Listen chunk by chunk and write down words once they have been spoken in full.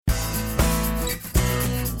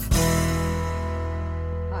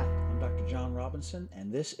Robinson,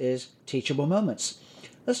 and this is Teachable Moments.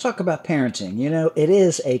 Let's talk about parenting. You know, it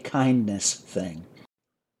is a kindness thing.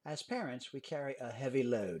 As parents, we carry a heavy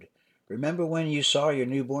load. Remember when you saw your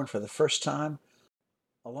newborn for the first time?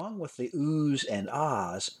 Along with the oohs and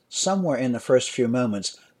ahs, somewhere in the first few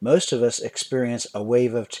moments, most of us experience a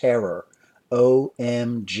wave of terror.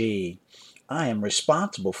 OMG. I am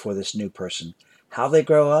responsible for this new person. How they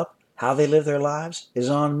grow up, how they live their lives is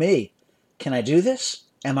on me. Can I do this?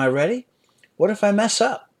 Am I ready? What if I mess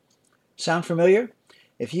up? Sound familiar?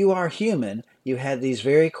 If you are human, you had these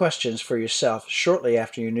very questions for yourself shortly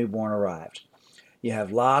after your newborn arrived. You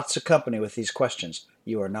have lots of company with these questions.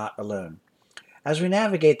 You are not alone. As we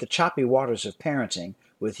navigate the choppy waters of parenting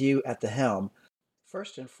with you at the helm,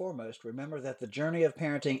 first and foremost, remember that the journey of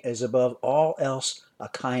parenting is above all else a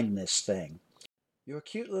kindness thing. Your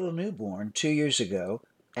cute little newborn 2 years ago,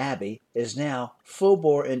 Abby, is now full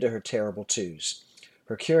bore into her terrible twos.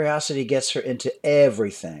 Her curiosity gets her into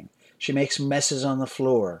everything. She makes messes on the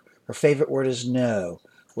floor. Her favorite word is no.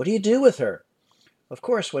 What do you do with her? Of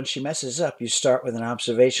course, when she messes up, you start with an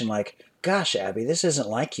observation like, "Gosh, Abby, this isn't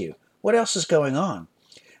like you. What else is going on?"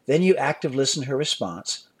 Then you actively listen to her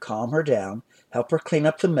response, calm her down, help her clean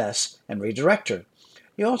up the mess, and redirect her.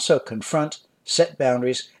 You also confront, set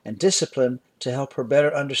boundaries, and discipline to help her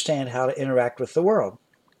better understand how to interact with the world.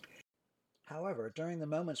 However, during the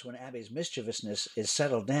moments when Abby's mischievousness is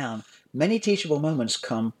settled down, many teachable moments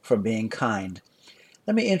come from being kind.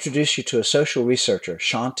 Let me introduce you to a social researcher,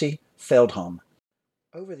 Shanti Feldholm.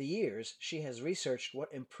 Over the years, she has researched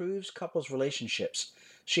what improves couples' relationships.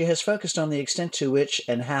 She has focused on the extent to which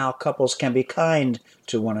and how couples can be kind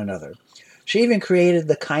to one another. She even created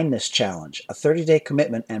the Kindness Challenge, a 30-day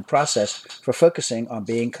commitment and process for focusing on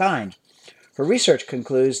being kind. Her research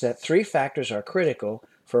concludes that 3 factors are critical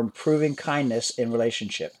for improving kindness in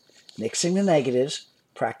relationship: mixing the negatives,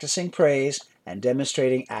 practicing praise, and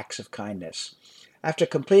demonstrating acts of kindness. After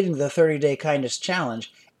completing the 30-day kindness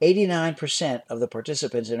challenge, 89% of the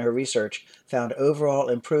participants in her research found overall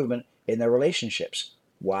improvement in their relationships.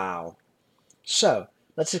 Wow. So,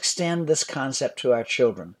 let's extend this concept to our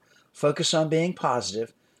children. Focus on being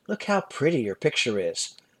positive. Look how pretty your picture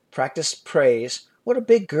is. Practice praise. What a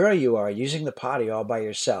big girl you are, using the potty all by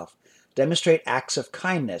yourself. Demonstrate acts of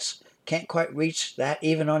kindness. Can't quite reach that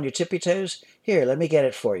even on your tippy toes? Here, let me get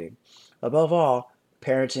it for you. Above all,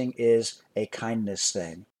 parenting is a kindness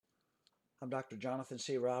thing. I'm Dr. Jonathan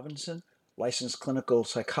C. Robinson, licensed clinical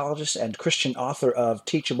psychologist and Christian author of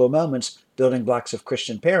Teachable Moments, Building Blocks of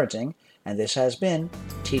Christian Parenting, and this has been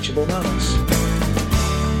Teachable Moments.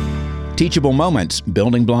 Teachable Moments,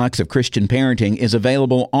 Building Blocks of Christian Parenting is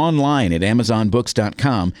available online at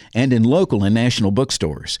AmazonBooks.com and in local and national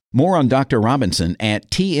bookstores. More on Dr. Robinson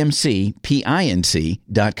at tmcpinc.com.